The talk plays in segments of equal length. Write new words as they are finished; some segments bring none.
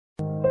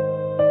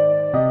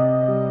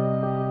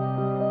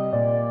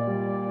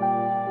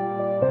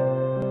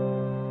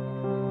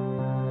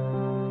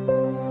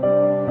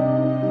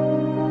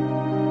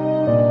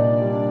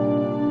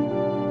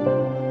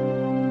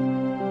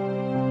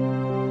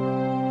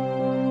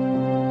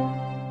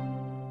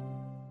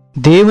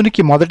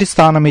దేవునికి మొదటి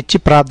స్థానమిచ్చి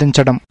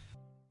ప్రార్థించడం.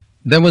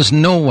 There was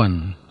no one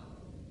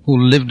who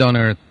lived on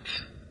earth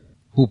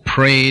who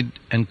prayed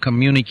and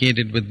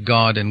communicated with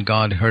God and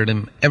God heard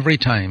him every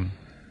time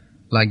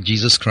like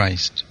Jesus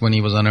Christ when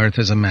he was on earth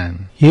as a man.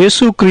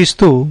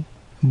 యేసుక్రీస్తు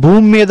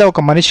భూమి మీద ఒక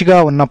మనిషిగా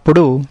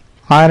ఉన్నప్పుడు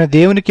ఆయన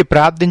దేవునికి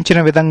ప్రార్థించిన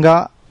విధంగా,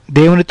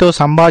 దేవునితో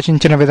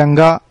సంభాషించిన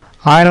విధంగా,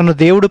 ఆయనను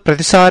దేవుడు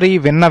ప్రతిసారి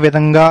విన్న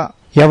విధంగా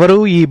ఎవరూ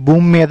ఈ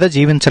భూమి మీద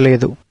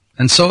జీవించలేదు.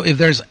 And so if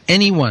there's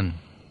anyone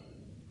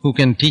who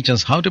can teach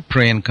us how to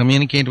pray and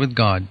communicate with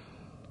God,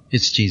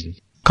 it's Jesus.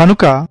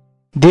 కనుక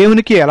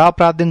దేవునికి ఎలా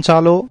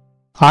ప్రార్థించాలో,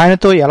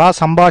 ఆయనతో ఎలా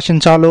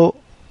సంభాషించాలో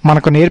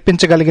మనకు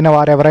నేర్పించగలిగిన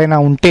వారెవరైనా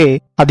ఉంటే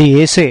అది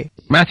యేసే.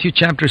 Matthew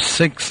chapter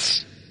 6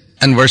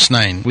 and verse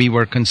 9, we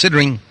were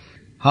considering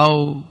how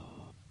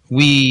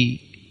we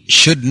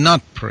should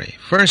not pray.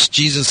 First,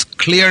 Jesus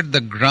cleared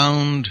the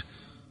ground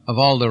of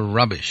all the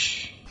rubbish.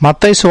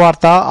 మత్తయి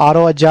సువార్త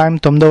 6వ అధ్యాయం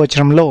 9వ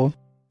వచనంలో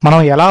మనం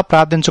ఎలా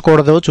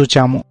ప్రార్థించకూడదో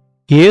చూచాము.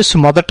 యేసు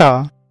మొదట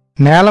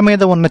నేల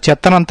మీద ఉన్న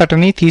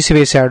చెత్తనంతటినీ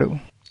తీసివేశాడు.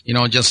 You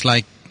know, just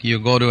like you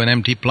go to an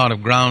empty plot of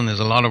ground,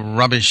 there's a lot of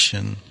rubbish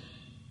and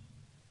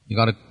you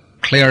got to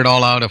clear it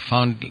all out,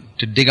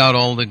 to dig out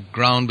all the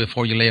ground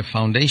before you lay a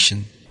foundation.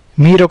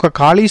 మీరొక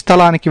ఖాళీ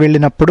స్థలానికి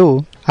వెళ్ళినప్పుడు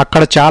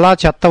అక్కడ చాలా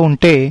చెత్త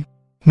ఉంటే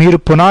మీరు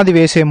పునాది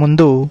వేసే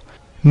ముందు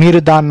మీరు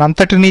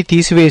దాన్నంతటినీ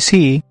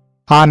తీసివేసి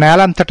ఆ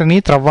నేలంతటినీ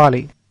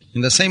త్రవ్వాలి.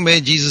 In the same way,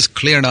 Jesus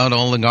cleared out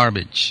all the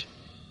garbage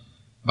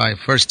by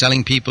first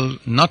telling people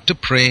not to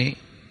pray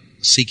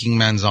seeking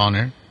man's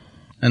honor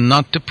and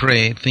not to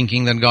pray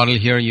thinking that God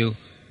will hear you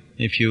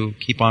if you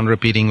keep on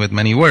repeating with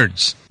many words.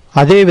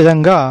 అదే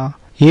విధంగా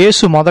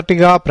యేసు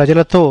మొదటిగా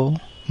ప్రజలతో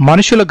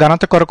మనుషుల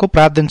ఘనత కొరకు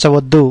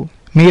ప్రార్థించవద్దు,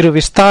 మీరు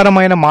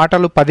విస్తారమైన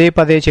మాటలు పదే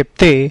పదే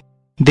చెప్తే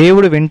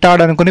దేవుడు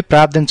వింటాడనుకుని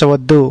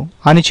ప్రార్థించవద్దు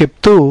అని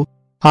చెప్తూ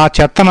ఆ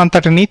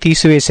చెత్తనంతటినీ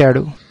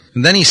తీసివేశాడు.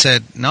 Then he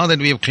said, now that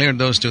we have cleared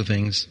those two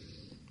things,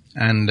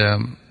 and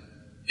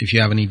if you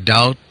have any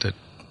doubt that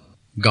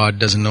God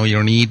doesn't know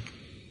your need,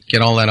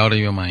 get all that out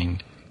of your mind.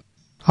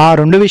 ఆ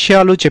రెండు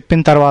విషయాలు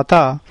చెప్పిన తర్వాత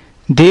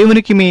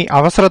దేవునికి మీ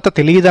అవసరత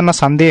తెలియదన్న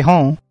సందేహం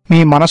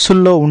మీ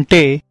మనస్సుల్లో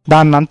ఉంటే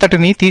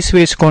దాన్నంతటినీ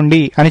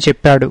తీసివేసుకోండి అని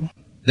చెప్పాడు.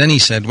 Then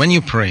he said, when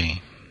you pray,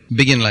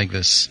 begin like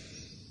this,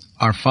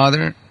 our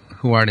Father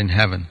who art in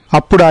heaven.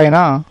 అప్పుడు ఆయన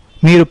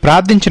మీరు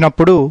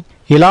ప్రార్థించినప్పుడు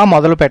ఇలా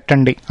మొదలు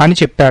పెట్టండి అని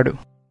చెప్పాడు,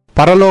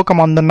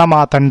 పరలోకమందున్న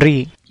మా తండ్రి.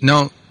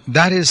 Now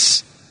that is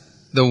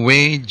the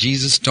way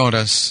Jesus taught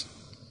us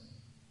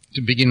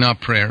to begin our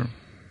prayer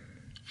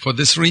for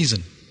this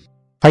reason.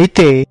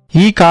 అయితే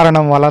ఈ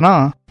కారణం వలన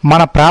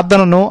మన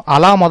ప్రార్థనను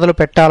అలా మొదలు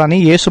పెట్టాలని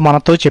యేసు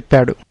మనతో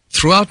చెప్పాడు.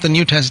 Throughout the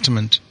New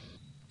Testament,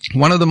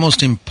 one of the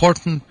most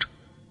important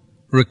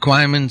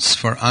requirements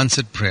for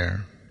answered prayer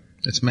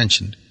that's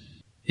mentioned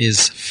is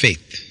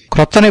faith.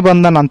 క్రొత్త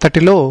నిబంధన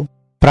అంతటిలో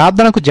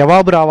ప్రార్థనకు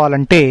జవాబు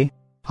రావాలంటే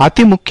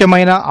అతి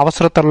ముఖ్యమైన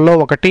అవసరతల్లో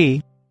ఒకటి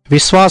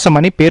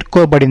విశ్వాసమని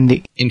పేర్కోబడింది.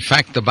 In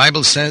fact, the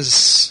Bible says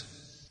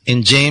in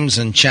James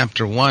in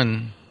chapter 1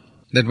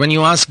 that when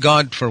you ask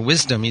God for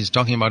wisdom, he's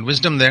talking about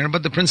wisdom there,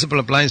 but the principle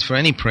applies for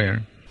any prayer.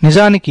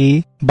 నిజానికి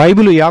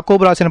బైబిలు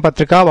యాకోబు రాసిన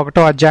పత్రిక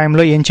 1వ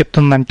అధ్యాయంలో ఏం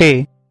చెప్తుందంటే,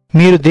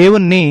 మీరు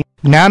దేవుణ్ణి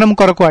జ్ఞానం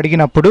కొరకు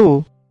అడిగినప్పుడు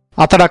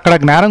అతడక్కడ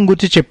జ్ఞానం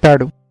గురించి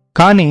చెప్పాడు,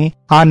 కాని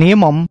ఆ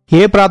నియమం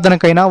ఏ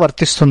ప్రార్థనకైనా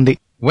వర్తిస్తుంది.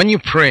 When you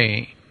pray,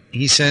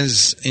 he says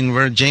in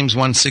James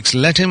 1:6,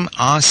 let him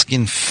ask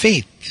in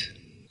faith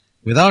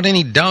without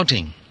any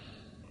doubting.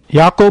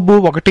 యాకోబు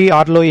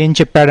 1:6లో ఏం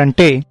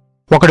చెప్పాడంటే,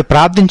 ఒకడు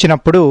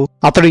ప్రార్థించినప్పుడు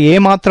అతడు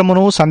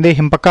ఏమాత్రమును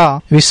సందేహింపక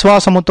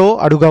విశ్వాసముతో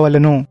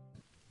అడుగవలెను.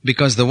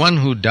 Because the one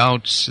who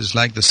doubts is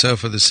like the surf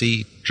of the sea,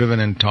 driven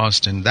and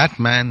tossed, and that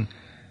man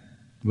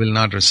will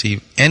not receive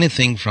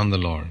anything from the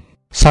Lord.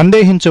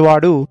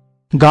 సందేహించువాడు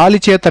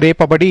గాలిచేత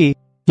రేపబడి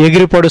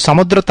ఎగిరిపడు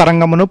సముద్ర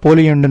తరంగమును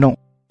పోలియుండును,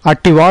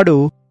 అట్టివాడు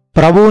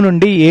ప్రభువు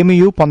నుండి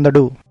ఏమీయూ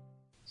పొందడు.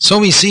 So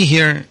we see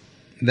here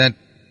that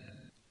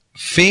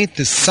faith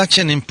is such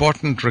an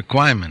important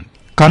requirement.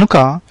 కనుక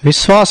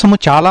విశ్వాసము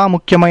చాలా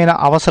ముఖ్యమైన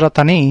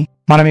అవసరతని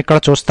మనం ఇక్కడ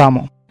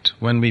చూస్తాము.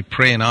 When we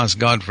pray and ask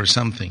God for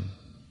something,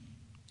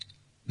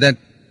 that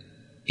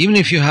even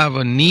if you have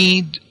a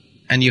need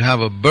and you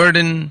have a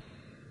burden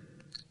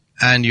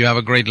and you have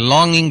a great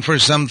longing for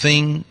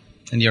something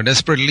and you're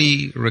desperately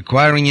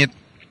requiring it,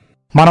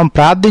 మనం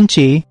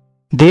ప్రార్థించి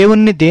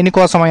దేవుణ్ణి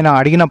దేనికోసమైనా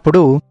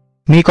అడిగినప్పుడు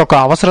మీకొక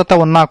అవసరత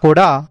ఉన్నా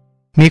కూడా,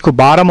 మీకు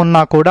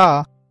భారమున్నా కూడా,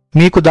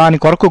 మీకు దాని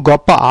కొరకు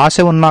గొప్ప ఆశ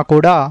ఉన్నా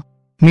కూడా,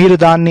 మీరు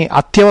దాన్ని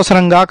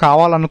అత్యవసరంగా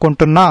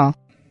కావాలనుకుంటున్నా,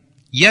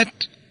 yet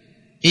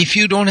if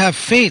you don't have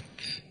faith,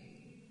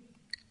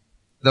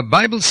 the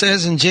Bible says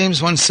in James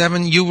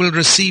 1:7, you will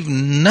receive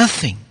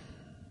nothing,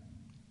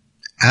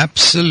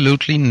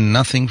 absolutely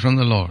nothing from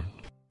the Lord.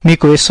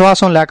 మీకు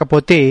విశ్వాసం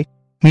లేకపోతే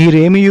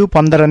మీరేమీయూ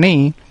పొందరని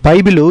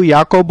బైబిలు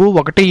యాకోబు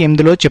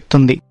 1:8లో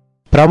చెప్తుంది.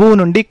 ప్రభువు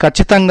నుండి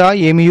ఖచ్చితంగా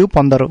ఏమీయూ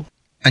పొందరు.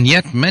 And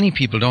yet many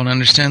people don't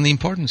understand the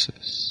importance of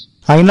this.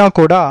 అయినా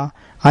కూడా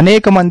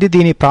అనేక మంది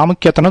దీని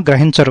ప్రాముఖ్యతను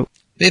గ్రహించరు.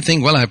 They think,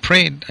 well, I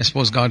prayed, I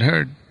suppose God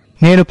heard.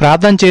 నేను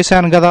ప్రార్థన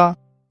చేశాను గదా,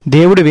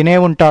 దేవుడు వినే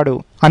ఉంటాడు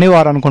అని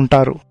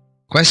వారనుకుంటారు.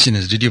 Question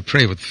is, did you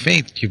pray with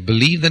faith? You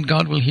believe that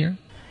God will hear?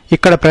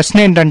 ఇక్కడ ప్రశ్న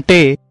ఏంటంటే,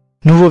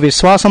 నువ్వు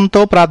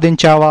విశ్వాసంతో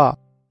ప్రార్థించావా?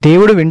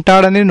 దేవుడు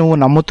వింటాడని నువ్వు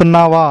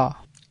నమ్ముతున్నావా?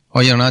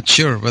 Or you're not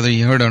sure whether he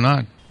heard or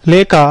not?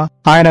 లేక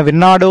ఆయన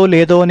విన్నాడో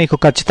లేదో నీకు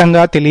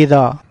ఖచ్చితంగా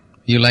తెలీదా?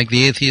 You like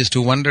the atheist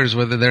who wonders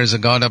whether there is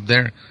a God up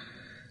there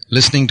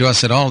listening to us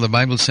at all. The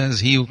Bible says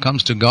he who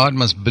comes to God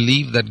must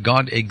believe that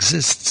God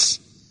exists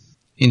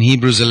in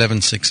Hebrews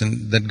 11:6, and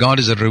that God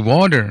is a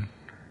rewarder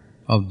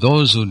of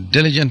those who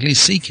diligently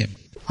seek him.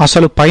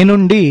 అసలు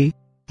పైనుండి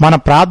మన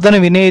ప్రార్థన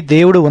వినే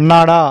దేవుడు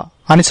ఉన్నాడా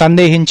అని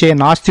సందేహించే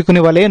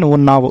నాస్తికుని వలె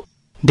నువ్వున్నావు.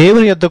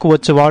 దేవుని యొద్దకు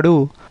వచ్చేవాడు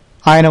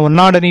ఆయన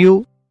ఉన్నాడనియూ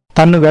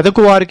తన్ను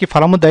వెదకువారికి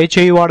ఫలము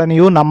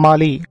దయచేయువాడనియూ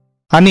నమ్మాలి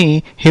అని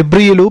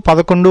హెబ్రీయులు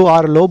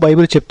 11:6లో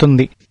బైబిల్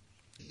చెప్తుంది.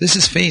 This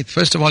is faith.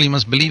 First of all, you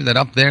must believe that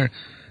up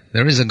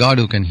there is a God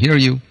who can hear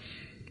you,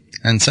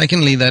 and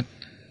secondly,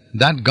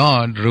 that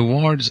God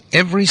rewards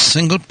every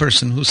single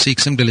person who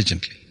seeks him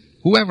diligently,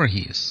 whoever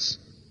he is.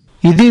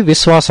 ఇది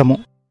విశ్వాసము.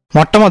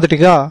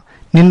 మొట్టమొదటిగా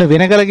నిన్ను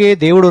వినగలిగే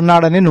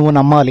దేవుడున్నాడని నువ్వు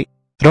నమ్మాలి.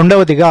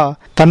 రెండవదిగా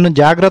తన్ను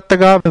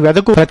జాగ్రత్తగా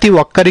వెదకు ప్రతి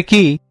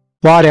ఒక్కరికి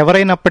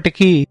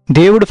వారెవరైనప్పటికీ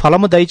దేవుడు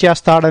ఫలము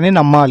దయచేస్తాడని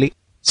నమ్మాలి.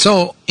 So,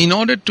 in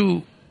order to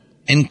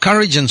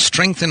encourage and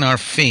strengthen our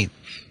faith,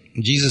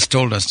 Jesus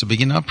told us to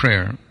begin our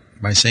prayer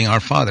by saying,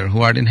 Our Father who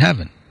art in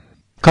heaven.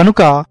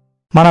 కనుక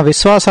మన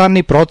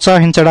విశ్వాసాన్ని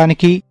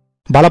ప్రోత్సహించడానికి,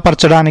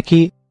 బలపరచడానికి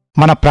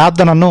మన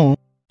ప్రార్థనను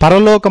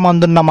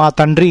పరలోకమందున్న మా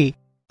తండ్రి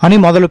అని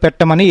మొదలు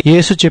పెట్టమని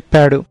యేసు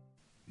చెప్పాడు.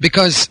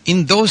 Because in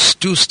those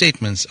two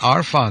statements,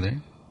 Our Father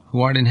who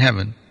art in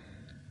heaven,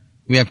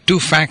 we have two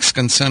facts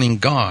concerning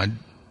God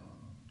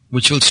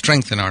which will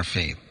strengthen our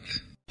faith.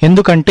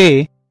 ఎందుకంటే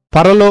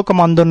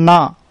పరలోకమందున్న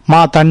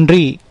మా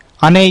తండ్రి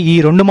అనే ఈ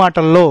రెండు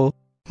మాటల్లో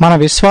మన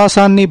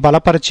విశ్వాసాన్ని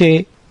బలపరిచే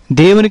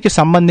దేవునికి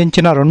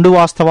సంబంధించిన రెండు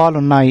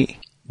వాస్తవాలున్నాయి.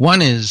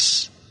 One is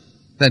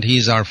that he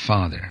is our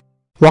Father.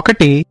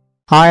 ఒకటి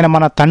ఆయన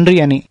మన తండ్రి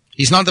అని.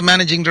 He's not the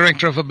managing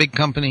director of a big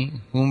company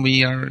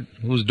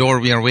whose door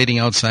we are waiting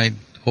outside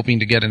hoping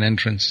to get an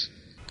entrance.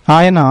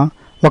 ఆయన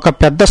ఒక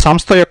పెద్ద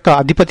సంస్థ యొక్క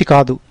అధిపతి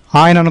కాదు.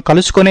 ఆయనను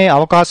కలుసుకునే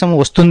అవకాశం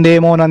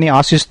వస్తుందేమోనని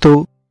ఆశిస్తూ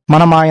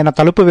మనం ఆయన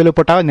తలుపు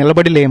వెలుపట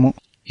నిలబడిలేము.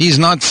 He's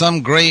not some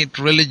great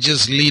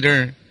religious leader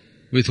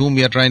with whom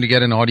we are trying to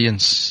get an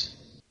audience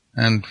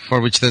and for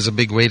which there's a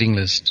big waiting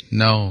list.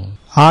 No.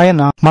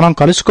 ఆయన మనం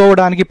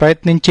కలుసుకోవడానికి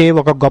ప్రయత్నించే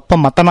ఒక గొప్ప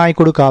మత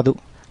నాయకుడు కాదు.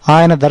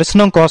 ఆయన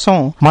దర్శనం కోసం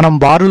మనం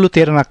బారులు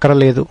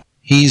తీరనక్కరలేదు.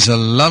 He's a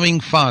loving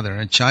father.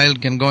 A child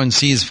can go and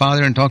see his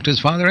father and talk to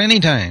his father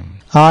anytime.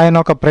 ఆయన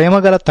ఒక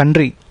ప్రేమగల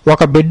తండ్రి.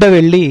 ఒక బిడ్డ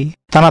వెళ్లి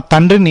తన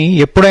తండ్రిని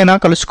ఎప్పుడైనా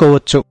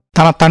కలుసుకోవచ్చు.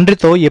 తన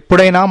తండ్రితో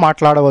ఎప్పుడైనా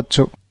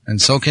మాట్లాడవచ్చు. And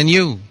so can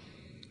you.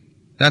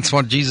 That's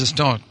what Jesus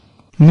taught.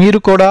 మీరు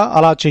కూడా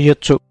అలా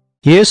చెయ్యొచ్చు.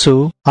 యేసు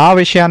ఆ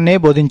విషయాన్నే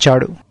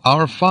బోధించాడు.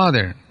 Our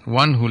Father,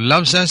 one who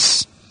loves us,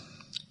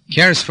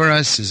 cares for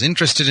us, is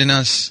interested in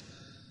us,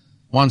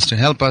 wants to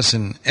help us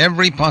in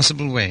every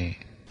possible way.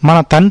 మన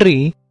తండ్రి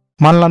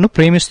మనలను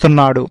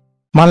ప్రేమిస్తున్నాడు,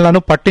 మనలను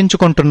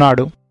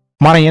పట్టించుకుంటున్నాడు,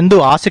 మన యందు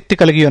ఆసక్తి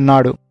కలిగి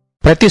ఉన్నాడు,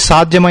 ప్రతి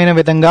సాధ్యమైన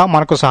విధంగా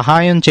మనకు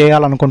సహాయం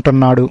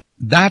చేయాలనుకుంటున్నాడు.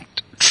 That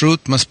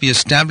truth must be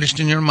established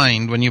in your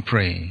mind when you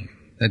pray,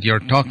 that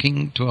you're talking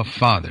to a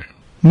father.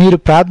 మీరు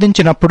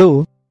ప్రార్థించినప్పుడు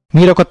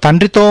మీరొక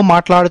తండ్రితో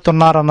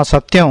మాట్లాడుతున్నారన్న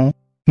సత్యం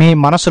మీ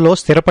మనసులో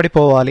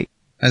స్థిరపడిపోవాలి.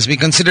 As we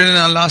considered in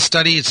our last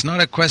study, it's not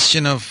a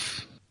question of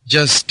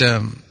just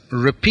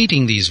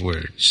repeating these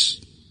words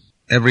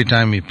every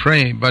time we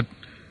pray, but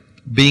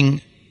being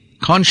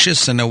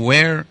conscious and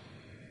aware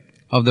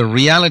of the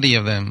reality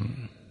of them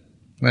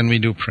when we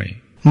do pray.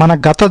 మన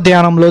గత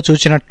ధ్యానంలో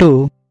చూచినట్టు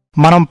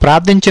మనం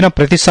ప్రార్థించిన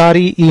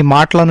ప్రతిసారి ఈ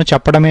మాటలను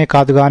చెప్పడమే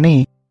కాదు గాని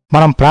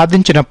మనం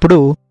ప్రార్థించినప్పుడు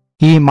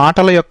ఈ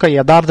మాటల యొక్క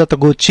యథార్థత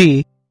గూర్చి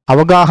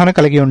అవగాహన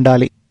కలిగి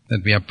ఉండాలి.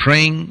 That we are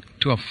praying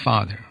to a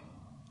Father,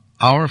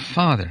 our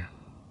Father.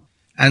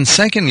 And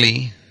secondly,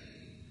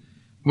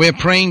 we are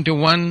praying to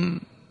one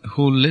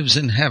who lives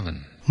in heaven.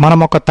 మనం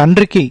ఒక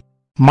తండ్రికి,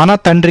 మన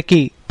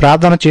తండ్రికి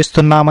ప్రార్థన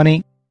చేస్తున్నామని,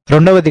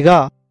 రెండవదిగా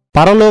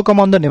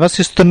పరలోకమందు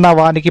నివసిస్తున్న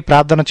వానికి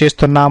ప్రార్థన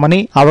చేస్తున్నామని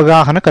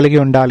అవగాహన కలిగి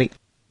ఉండాలి.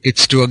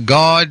 It's to a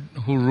God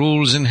who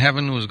rules in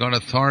heaven, who's got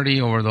authority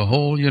over the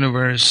whole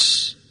universe,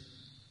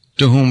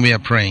 to whom we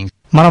are praying.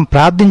 మనం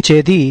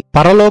ప్రార్థించేది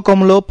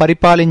పరలోకంలో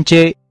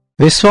పరిపాలించే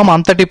విశ్వం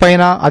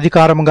అంతటిపైన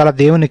అధికారము గల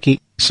దేవునికి.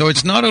 So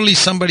it's not only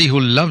somebody who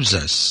loves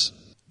us,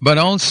 but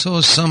also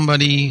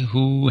somebody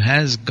who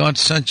has got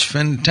such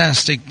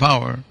fantastic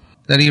power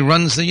that he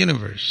runs the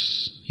universe.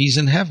 He's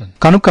in heaven.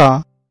 కనుక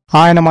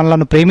ఆయన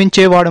మనలను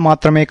ప్రేమించేవాడు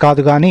మాత్రమే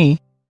కాదు గాని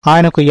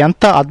ఆయనకు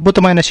ఎంత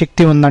అద్భుతమైన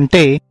శక్తి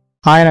ఉందంటే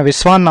ఆయన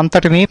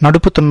విశ్వాన్నంతటినీ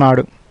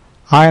నడుపుతున్నాడు.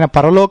 ఆయన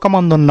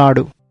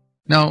పరలోకమందున్నాడు.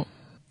 Now,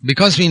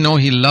 because we know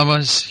he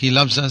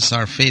loves us,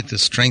 our faith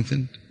is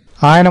strengthened.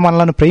 ఆయన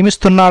మనలను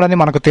ప్రేమిస్తున్నాడని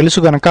మనకు తెలుసు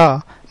గనక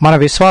మన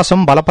విశ్వాసం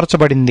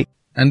బలపరచబడింది.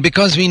 And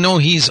because we know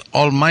he's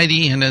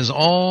almighty and has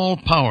all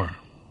power,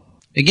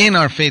 again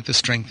our faith is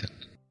strengthened.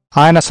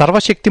 ఆయన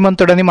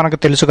సర్వశక్తిమంతుడని మనకు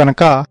తెలుసు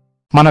గనక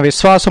మన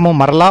విశ్వాసము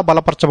మరలా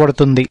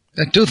బలపరచబడుతుంది.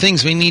 There are two things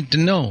we need to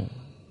know.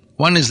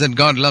 One is that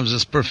God loves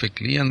us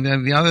perfectly, and then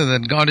the other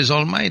that God is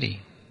almighty.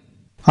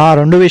 ఆ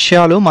రెండు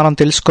విషయాలు మనం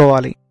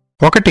తెలుసుకోవాలి.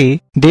 ఒకటి,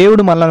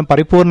 దేవుడు మనల్ని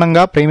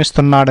పరిపూర్ణంగా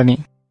ప్రేమిస్తున్నాడని.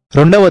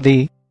 రెండవది,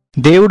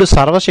 దేవుడు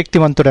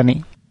సర్వశక్తివంతుడని.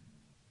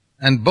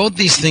 And both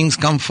these things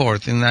come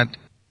forth in that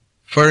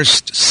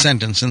first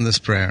sentence in this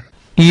prayer.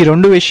 ఈ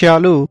రెండు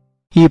విషయాలు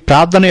ఈ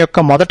ప్రార్థన యొక్క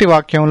మొదటి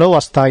వాక్యంలో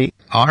వస్తాయి.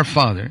 Our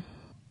Father,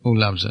 who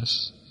loves us,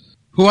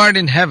 who art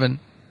in heaven,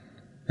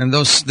 and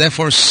those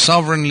therefore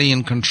sovereignly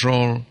in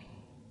control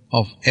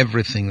of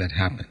everything that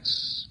happens.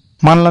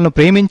 మనలను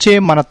ప్రేమించే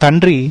మన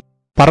తండ్రి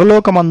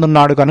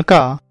పరలోకమందున్నాడు గనుక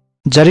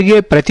జరిగే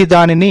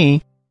ప్రతిదానిని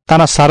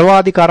తన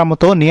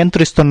సర్వాధికారముతో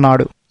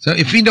నియంత్రిస్తున్నాడు. So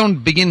if we don't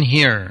begin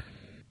here,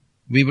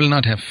 we will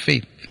not have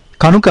faith.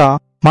 కనుక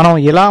మనం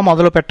ఇలా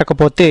మొదలు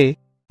పెట్టకపోతే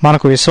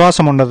మనకు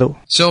విశ్వాసం ఉండదు.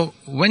 So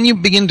when you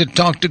begin to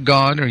talk to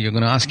God, or you're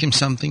going to ask him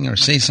something or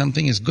say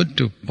something, it's good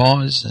to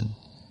pause and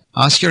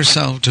ask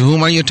yourself, to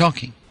whom are you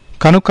talking?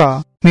 కనుక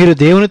మీరు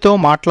దేవునితో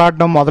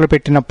మాట్లాడడం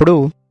మొదలుపెట్టినప్పుడు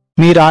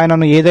మీరు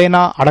ఆయనను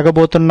ఏదైనా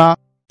అడగబోతున్నా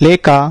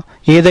లేక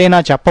ఏదైనా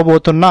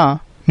చెప్పబోతున్నా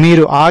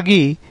మీరు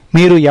ఆగి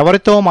మీరు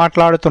ఎవరితో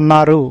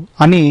మాట్లాడుతున్నారు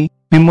అని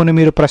మిమ్మును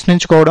మీరు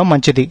ప్రశ్నించుకోవడం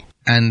మంచిది.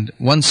 And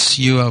once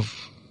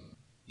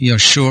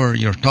you're sure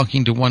you're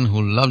talking to one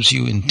who loves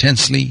you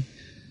intensely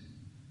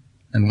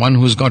and one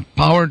who's got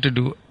power to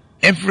do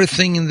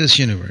everything in this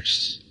universe.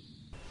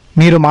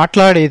 మీరు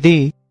మాట్లాడేది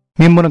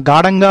మిమ్మును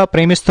గాఢంగా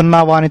ప్రేమిస్తున్న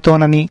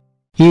వానితోనని,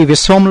 ఈ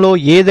విశ్వంలో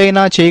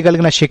ఏదైనా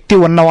చేయగలిగిన శక్తి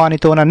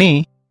ఉన్నవానితోనని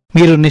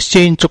మీరు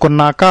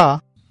నిశ్చయించుకున్నాక,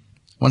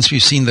 once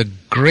we've seen the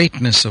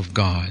greatness of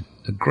God,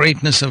 the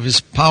greatness of his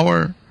power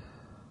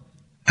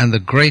and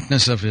the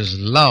greatness of his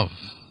love,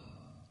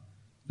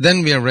 then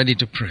we are ready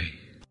to pray.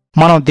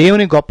 మనం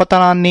దేవుని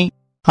గొప్పతనాన్ని,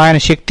 ఆయన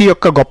శక్తి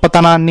యొక్క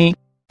గొప్పతనాన్ని,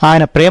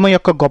 ఆయన ప్రేమ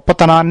యొక్క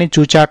గొప్పతనాన్ని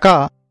చూచాక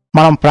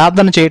మనం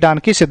ప్రార్థన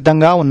చేయడానికి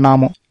సిద్ధంగా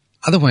ఉన్నాము.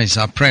 Otherwise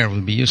our prayer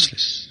will be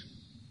useless,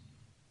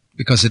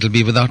 because it will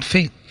be without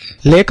faith.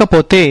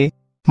 లేకపోతే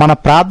మన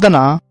ప్రార్థన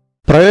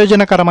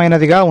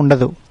ప్రయోజనకరమైనదిగా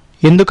ఉండదు,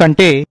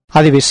 ఎందుకంటే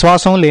అది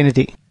విశ్వాసం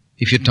లేనిది.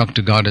 If you talk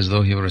to God as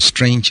though he were a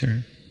stranger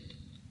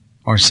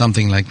or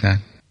something like that,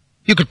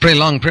 you could pray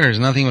long prayers,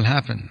 nothing will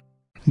happen.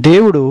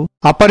 దేవుడు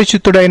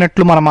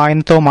అపరిచితుడైనట్లు మనం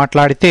ఆయనతో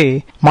మాట్లాడితే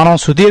మనం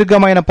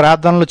సుదీర్ఘమైన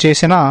ప్రార్థనలు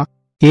చేసినా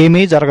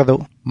ఏమీ జరగదు.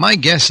 My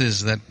guess is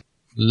that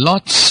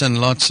lots and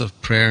lots of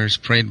prayers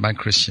prayed by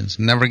Christians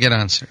never get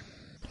answered.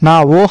 నా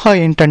ఊహ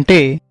ఏంటంటే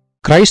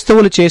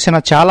క్రైస్తవులు చేసిన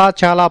చాలా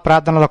చాలా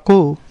ప్రార్థనలకు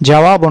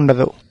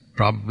జవాబుండదు.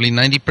 Probably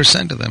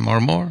 90% of them or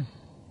more,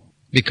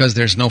 because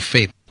there's no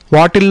faith.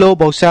 వాటిల్లో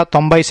బహుశా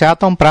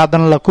 90%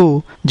 ప్రార్థనలకు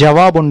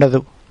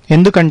జవాబుండదు,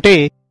 ఎందుకంటే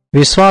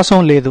విశ్వాసం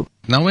లేదు.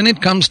 Now when it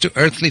comes to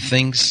earthly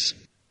things,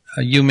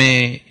 you may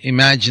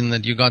imagine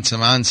that you got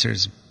some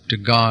answers to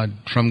God,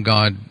 from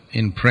God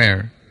in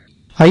prayer.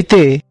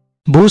 అయితే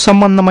భూ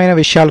సంబంధమైన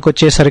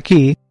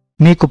విషయాలకొచ్చేసరికి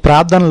మీకు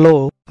ప్రార్థనలో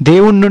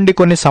దేవుని నుండి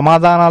కొన్ని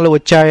సమాధానాలు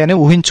వచ్చాయని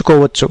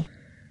ఊహించుకోవచ్చు.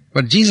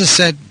 But Jesus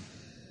said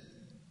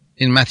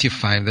in Matthew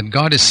 5 that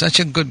God is such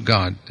a good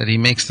God that he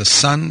makes the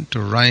sun to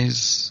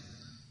rise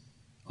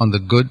on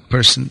the good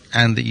person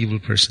and the evil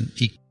person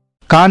equal.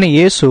 కాని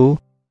యేసు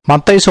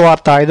మత్తయి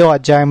సువార్త 5వ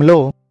అధ్యాయంలో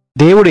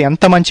దేవుడు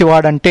ఎంత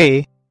మంచివాడంటే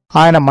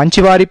ఆయన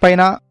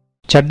మంచివారిపైన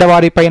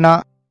చెడ్డవారిపైన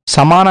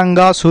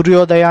సమానంగా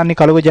సూర్యోదయాన్ని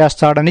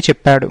కలుగజేస్తాడని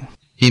చెప్పాడు.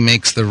 He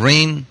makes the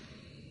rain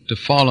to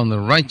fall on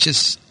the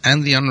righteous and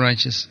the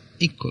unrighteous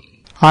equally.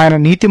 ఆయన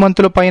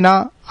నీతిమంతులపైన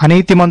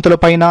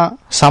అనీతిమంతులపైన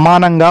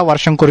సమానంగా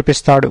వర్షం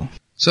కురిపిస్తాడు.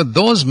 So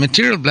those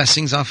material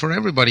blessings are for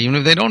everybody. Even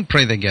if they don't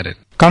pray, they get it.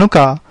 కనుక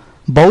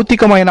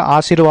భౌతికమైన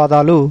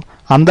ఆశీర్వాదాలు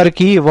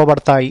అందరికీ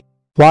ఇవ్వబడతాయి.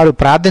 వారు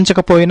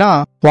ప్రార్థించకపోయినా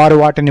వారు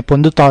వాటిని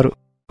పొందుతారు.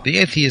 The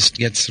atheist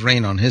gets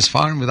rain on his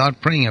farm without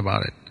praying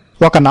about it.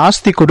 ఒక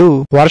నాస్తికుడు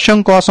వర్షం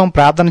కోసం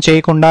ప్రార్థన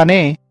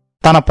చేయకుండానే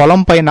తన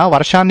పొలం పైన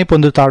వర్షాన్ని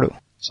పొందుతాడు.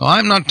 So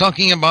I'm not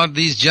talking about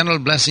these general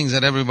blessings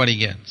that everybody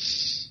gets.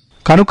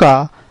 కనుక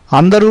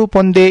అందరూ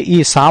పొందే ఈ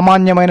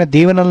సామాన్యమైన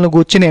దీవెనలను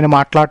గూర్చి నేను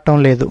మాట్లాడటం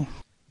లేదు.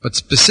 But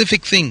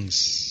specific things,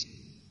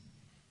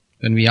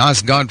 when we ask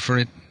God for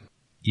it,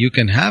 you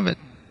can have it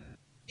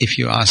if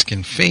you ask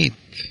in faith.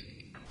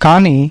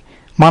 కానీ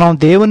మనం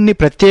దేవుణ్ణి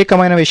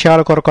ప్రత్యేకమైన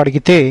విషయాల కొరకు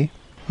అడిగితే,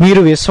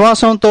 మీరు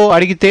విశ్వాసంతో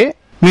అడిగితే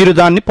మీరు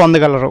దాన్ని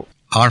పొందగలరు.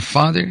 Our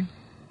Father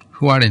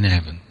who art in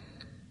heaven,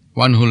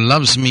 one who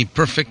loves me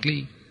perfectly,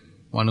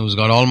 one who's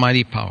got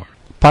almighty power.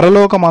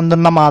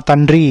 పరలోకమందున్న మా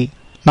తండ్రి,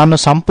 నన్ను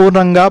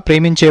సంపూర్ణంగా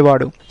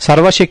ప్రేమించేవాడు,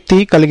 సర్వశక్తి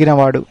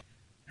కలిగినవాడు.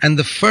 And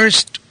the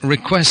first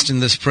request in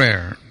this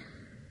prayer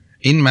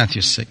in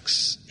Matthew 6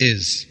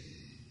 is,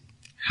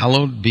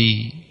 hallowed be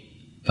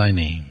thy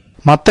name.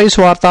 మత్తయి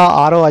సువార్త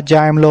 6వ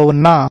అధ్యాయంలో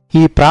ఉన్న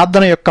ఈ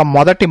ప్రార్థన యొక్క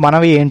మొదటి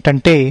మనవి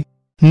ఏంటంటే,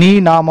 నీ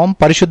నామం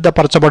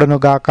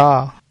పరిశుద్ధపరచబడునుగాక.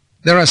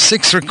 There are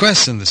 6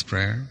 requests in this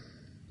prayer.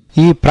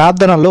 ఈ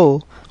ప్రార్థనలో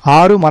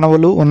 6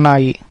 మనవులు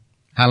ఉన్నాయి.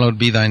 Hallowed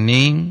be thy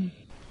name.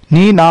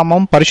 నీ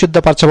నామం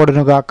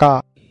పరిశుద్ధపరచబడునుగాక.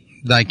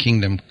 Thy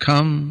kingdom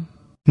come.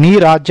 నీ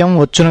రాజ్యం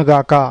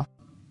వచ్చునుగాక.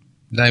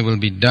 Thy will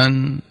be done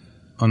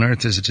on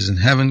earth as it is in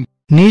heaven.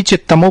 నీ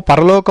చిత్తము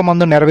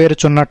పరలోకమందు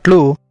నెరవేరుచున్నట్లు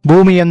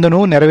భూమి యందును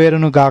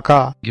నెరవేరునుగాక.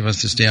 Give us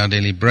this day our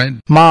daily bread.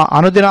 మా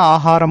అనుదిన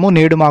ఆహారము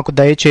నేడు మాకు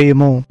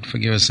దయచేయుము.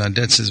 Forgive us our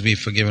debts as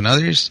we've forgiven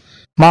others.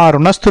 మా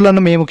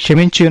రుణస్థులను మేము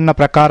క్షమించియున్న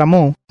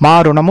ప్రకారము మా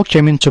రుణము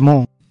క్షమించుము.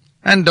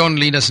 And don't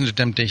lead us into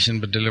temptation,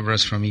 but deliver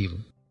us from evil.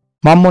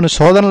 మమ్మును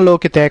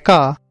శోధనలోకి తేక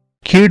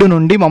కీడు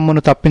నుండి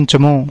మమ్మును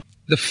తప్పించుము.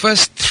 The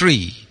first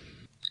three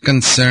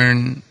concern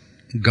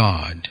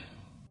God.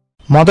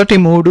 మొదటి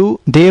మూడు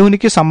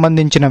దేవునికి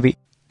సంబంధించినవి.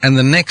 And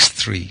the next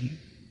three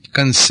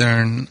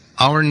concern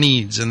our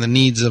needs and the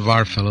needs of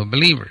our fellow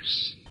believers.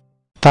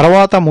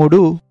 తర్వాత మూడు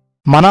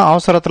మన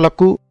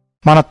అవసరతలకు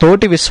మన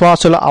తోటి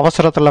విశ్వాసుల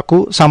అవసరతలకు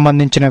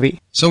సంబంధించినవి.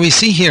 So we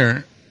see here,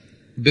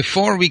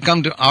 before we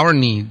come to our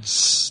needs,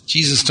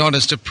 Jesus taught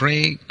us to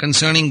pray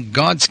concerning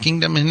God's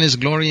kingdom and His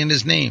glory and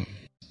His name.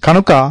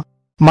 కనుక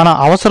మన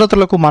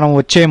అవసరతలకు మనం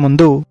వచ్చే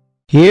ముందు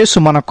యేసు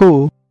మనకు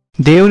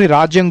దేవుని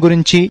రాజ్యం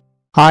గురించి,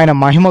 ఆయన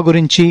మహిమ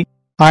గురించి,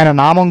 ఆయన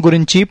నామం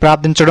గురించి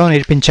ప్రార్థించడం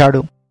నేర్పించాడు.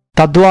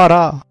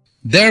 తద్వారా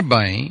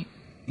Thereby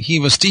He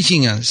was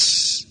teaching us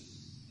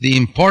the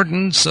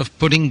importance of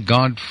putting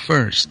God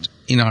first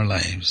in our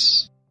lives.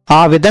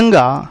 ఆ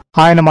విధంగా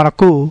ఆయన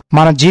మనకు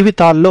మన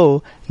జీవితాల్లో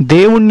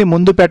దేవుణ్ణి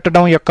ముందు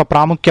పెట్టడం యొక్క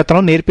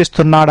ప్రాముఖ్యతను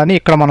నేర్పిస్తున్నాడని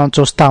ఇక్కడ మనం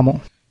చూస్తాము.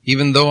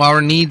 Even though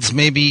our needs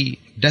may be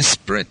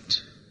desperate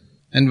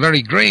and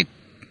very great,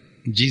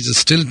 Jesus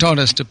still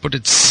taught us to put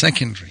it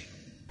secondary.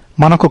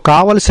 మనకు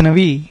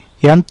కావలసినవి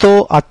ఎంతో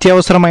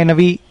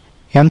అత్యవసరమైనవి,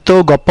 ఎంతో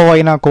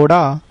గొప్పవైనా కూడా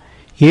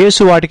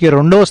యేసు వాటికి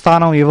రెండో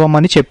స్థానం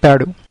ఇవ్వమని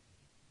చెప్పాడు.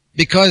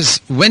 Because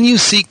when you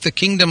seek the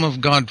kingdom of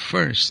God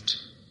first,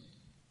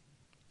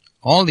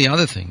 all the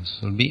other things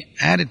will be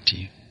added to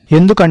you.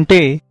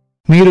 ఎందుకంటే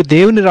మీరు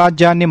దేవుని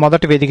రాజ్యాన్ని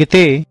మొదట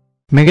వెదిగితే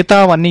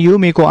మిగతావన్నీయూ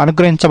మీకు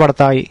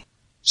అనుగ్రహించబడతాయి.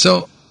 So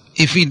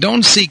if we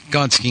don't seek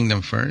God's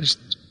kingdom first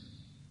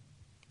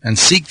and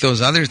seek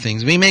those other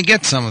things, we may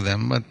get some of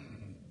them, but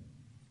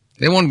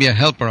they won't be a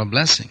help or a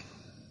blessing.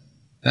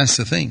 That's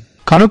the thing.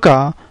 కనుక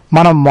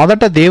మనం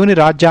మొదట దేవుని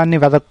రాజ్యాన్ని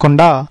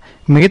వెదక్కుండా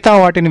మిగతా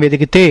వాటిని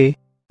వెదిగితే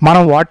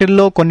మనం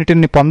వాటిల్లో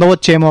కొన్నిటిని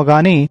పొందవచ్చేమో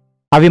గాని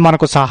అవి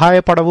మనకు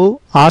సహాయపడవు,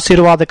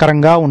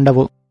 ఆశీర్వాదకరంగా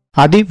ఉండవు.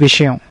 అది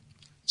విషయం.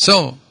 So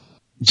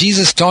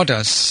Jesus taught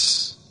us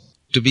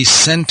to be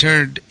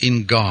centered in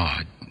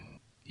God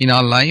in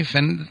our life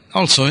and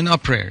also in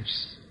our prayers.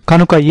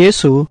 కనుక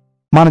యేసు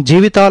మన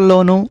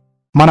జీవితాల్లోనూ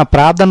మన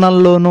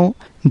ప్రార్థనల్లోనూ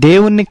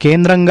దేవుణ్ణి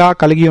కేంద్రంగా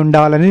కలిగి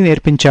ఉండాలని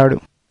నేర్పించాడు.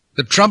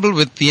 The trouble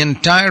with the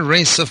entire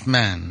race of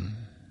man,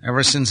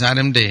 ever since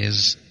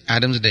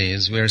Adam's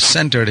days, we are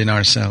centered in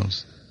ourselves.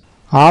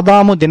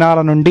 ఆదాము దినాల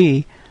నుండి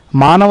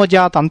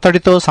మానవజాత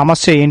అంతటితో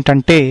సమస్య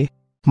ఏంటంటే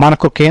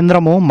మనకు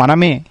కేంద్రము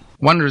మనమే.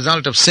 One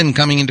result of sin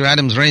coming into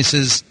Adam's race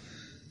is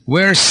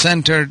we're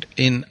centered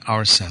in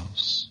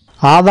ourselves.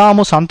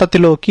 ఆదాము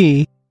సంతతిలోకి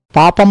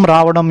పాపం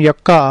రావడం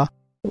యొక్క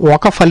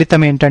ఒక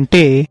ఫలితం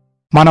ఏంటంటే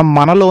మనం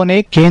మనలోనే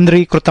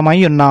కేంద్రీకృతమై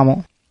ఉన్నాము.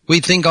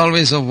 We think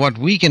always of what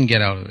we can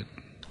get out of it.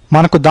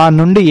 మనకు దాని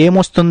నుండి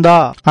ఏమొస్తుందా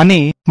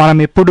అని మనం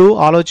ఎప్పుడూ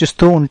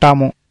ఆలోచిస్తూ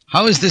ఉంటాము.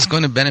 How is this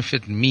going to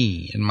benefit me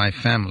and my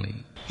family?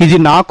 ఇది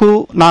నాకు,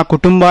 నా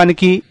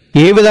కుటుంబానికి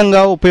ఏ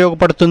విధంగా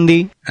ఉపయోగపడుతుంది?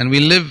 And we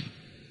live,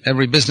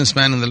 every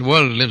businessman in the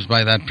world lives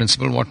by that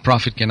principle. What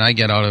profit can I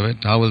get out of it?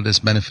 How will this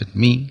benefit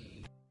me?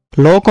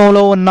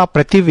 లోకంలో ఉన్న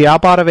ప్రతి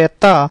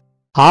వ్యాపారవేత్త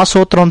ఆ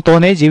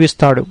సూత్రంతోనే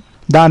జీవిస్తాడు.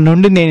 దాని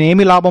నుండి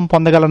నేనేమి లాభం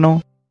పొందగలను?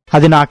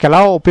 అది నాకెలా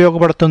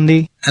ఉపయోగపడుతుంది?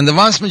 And the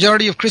vast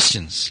majority of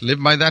Christians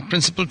live by that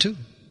principle too.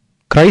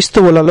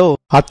 క్రైస్తవులలో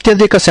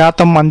అత్యధిక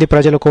శాతం మంది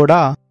ప్రజలు కూడా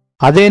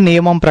అదే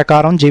నియమం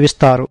ప్రకారం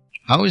జీవిస్తారు.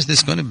 How is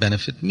this going to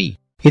benefit me?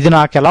 ఇది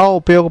నాకెలా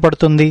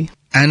ఉపయోగపడుతుంది?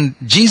 And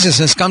Jesus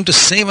has come to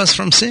save us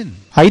from sin.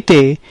 అయితే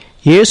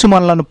యేసు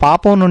మనలను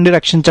పాపం నుండి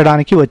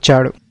రక్షించడానికి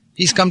వచ్చాడు.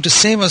 He's come to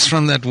save us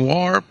from that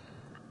warped,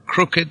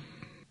 crooked,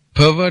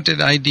 perverted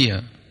idea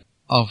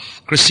of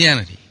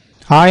Christianity.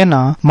 ఆయన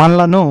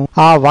మనలను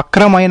ఆ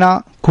వక్రమైన,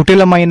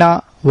 కుటిలమైన,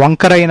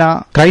 వంకరైన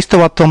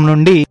క్రైస్తవత్వం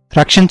నుండి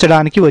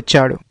రక్షించడానికి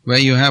వచ్చాడు.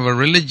 Where you have a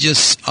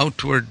religious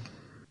outward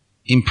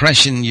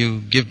impression you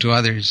give to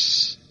others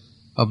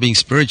of being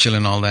spiritual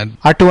and all that.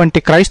 అటువంటి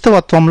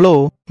క్రైస్తవత్వంలో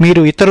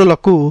మీరు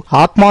ఇతరులకు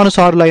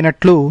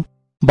ఆత్మానుసారులైనట్లు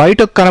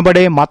బయటకు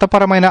కనబడే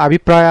మతపరమైన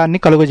అభిప్రాయాన్ని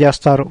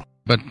కలుగజేస్తారు.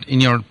 But in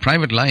your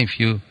private life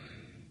you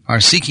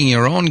are seeking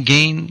your own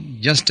gain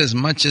just as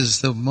much as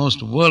the most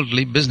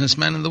worldly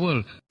businessman in the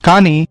world.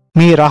 కానీ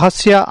మీ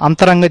రహస్య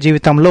అంతరంగ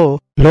జీవితంలో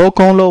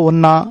లోకంలో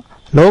ఉన్న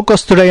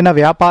లోకస్తుడైన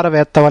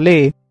వ్యాపారవేత్త వలె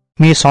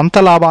మీ సొంత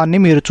లాభాన్ని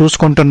మీరు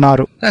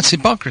చూసుకుంటున్నారు. That's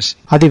hypocrisy.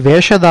 అది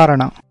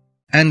వేషధారణ.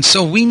 And so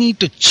we need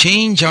to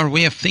change our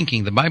way of thinking.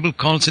 The Bible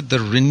calls it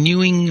the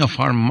renewing of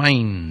our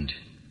mind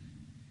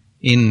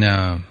in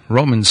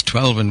Romans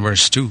 12 and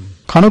verse 2.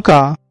 కనుక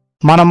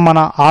మనం మన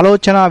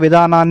ఆలోచన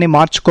విధానాన్ని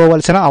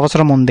మార్చుకోవలసిన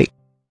అవసరం ఉంది.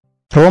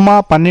 రోమా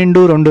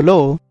 12:2లో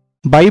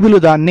బైబిలు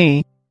దాన్ని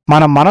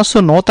మన మనస్సు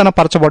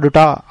నూతనపరచబడుట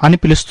అని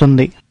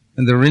పిలుస్తుంది.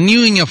 And the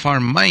renewing of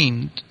our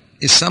mind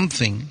is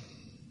something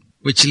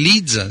which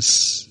leads us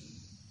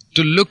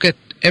to look at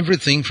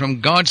everything from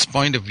God's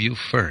point of view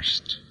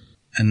first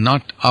and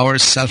not our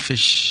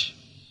selfish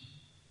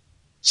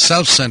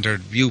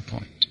self-centered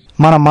viewpoint.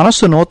 మన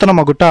మనస్సు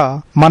నూతనమగుట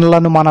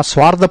మనలను మన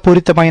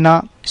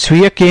స్వార్థపూరితమైన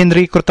స్వీయ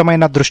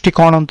కేంద్రీకృతమైన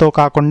దృష్టికోణంతో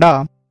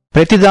కాకుండా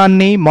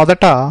ప్రతిదాన్ని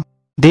మొదట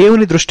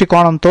దేవుని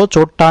దృష్టికోణంతో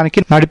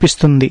చూడటానికి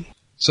నడిపిస్తుంది.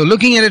 So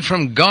looking at it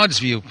from God's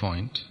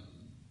viewpoint,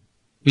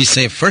 we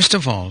say, first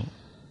of all,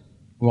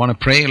 we want to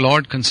pray,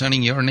 Lord,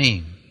 concerning your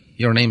name.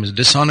 Your name is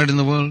dishonored in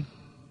the world.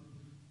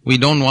 We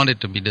don't want it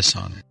to be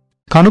dishonored.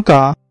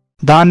 కనుక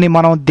దాన్ని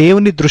మనం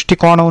దేవుని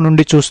దృష్టికోణం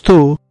నుండి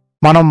చూస్తూ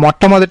మనం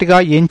మొట్టమొదటిగా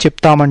ఏం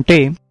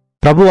చెప్తామంటే,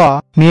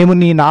 ప్రభువా, మేము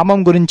నీ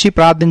నామం గురించి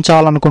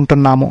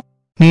ప్రార్థించాలనుకుంటున్నాము.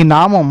 నీ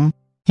నామం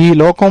ఈ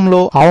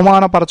లోకంలో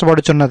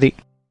అవమానపరచబడుచున్నది.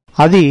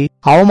 అది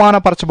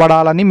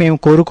అవమానపరచబడాలని మేము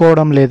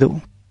కోరుకోవడం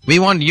లేదు. We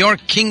want your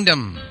kingdom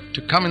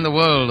to come in the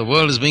world. The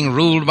world is being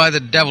ruled by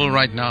the devil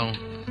right now.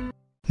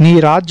 నీ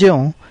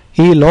రాజ్యం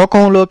ఈ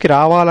లోకంలోకి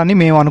రావాలని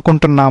మేము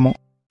అనుకుంటున్నాము.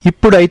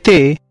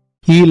 ఇప్పుడైతే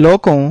ఈ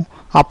లోకం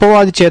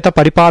అపవాది చేత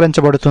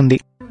పరిపాలించబడుతుంది.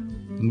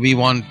 We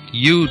want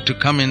you to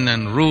come in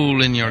and rule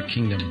in your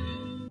kingdom.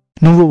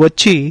 నువ్వు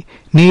వచ్చి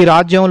నీ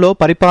రాజ్యంలో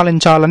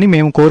పరిపాలించాలని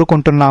మేము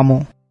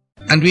కోరుకుంటున్నాము.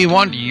 And we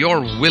want your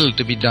will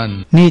to be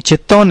done. నీ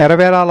చిత్తం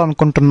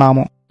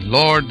నెరవేరాలనుకుంటున్నాము.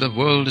 Lord, the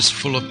world is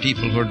full of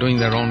people who are doing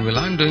their own will.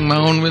 I'm doing my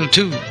own will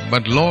too.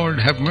 But Lord,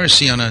 have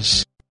mercy on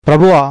us.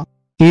 ప్రభువా,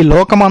 ఈ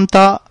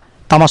లోకమంతా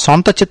తమ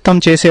సొంత చిత్తం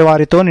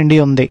చేసేవారితో నిండి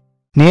ఉంది.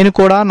 నేను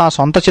కూడా నా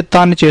సొంత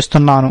చిత్తాన్ని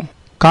చేస్తున్నాను.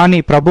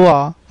 కాని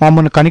ప్రభువా,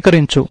 మమ్మను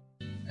కనికరించు.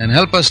 And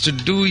help us to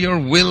do your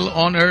will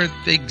on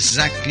earth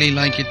exactly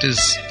like it is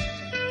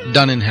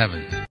done in heaven.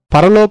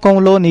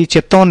 పరలోకంలో నీ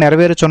చిత్తం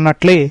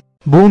నెరవేరుచున్నట్లే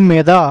భూమి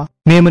మీద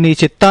మేము నీ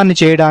చిత్తాన్ని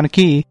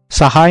చేయడానికి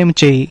సహాయం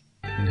చేయి.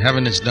 In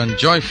heaven it's done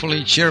joyfully,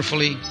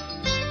 cheerfully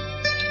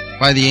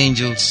by the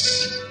angels.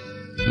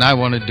 And I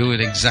want to do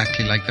it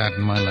exactly like that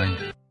in my life.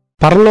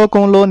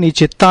 పరలోకంలో నీ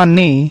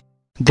చిత్తాన్ని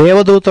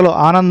దేవదూతలు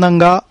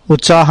ఆనందంగా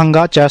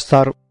ఉత్సాహంగా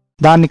చేస్తారు.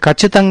 దాన్ని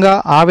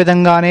ఖచ్చితంగా ఆ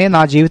విధంగానే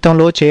నా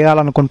జీవితంలో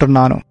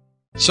చేయాలనుకుంటున్నాను.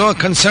 So a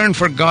concern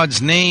for God's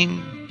name,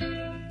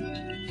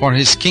 for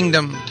his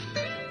kingdom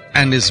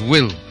and his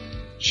will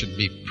should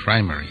be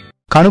primary.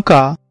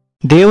 కనుక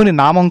దేవుని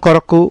నామం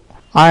కొరకు,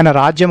 ఆయన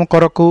రాజ్యము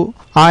కొరకు,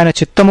 ఆయన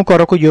చిత్తము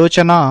కొరకు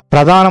యోచన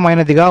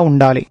ప్రధానమైనదిగా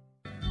ఉండాలి.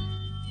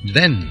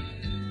 Then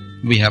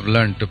we have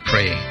learned to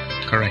pray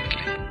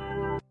correctly.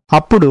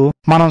 అప్పుడు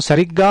మనం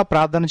సరిగ్గా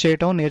ప్రార్థన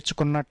చేయటం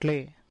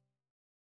నేర్చుకున్నట్లే.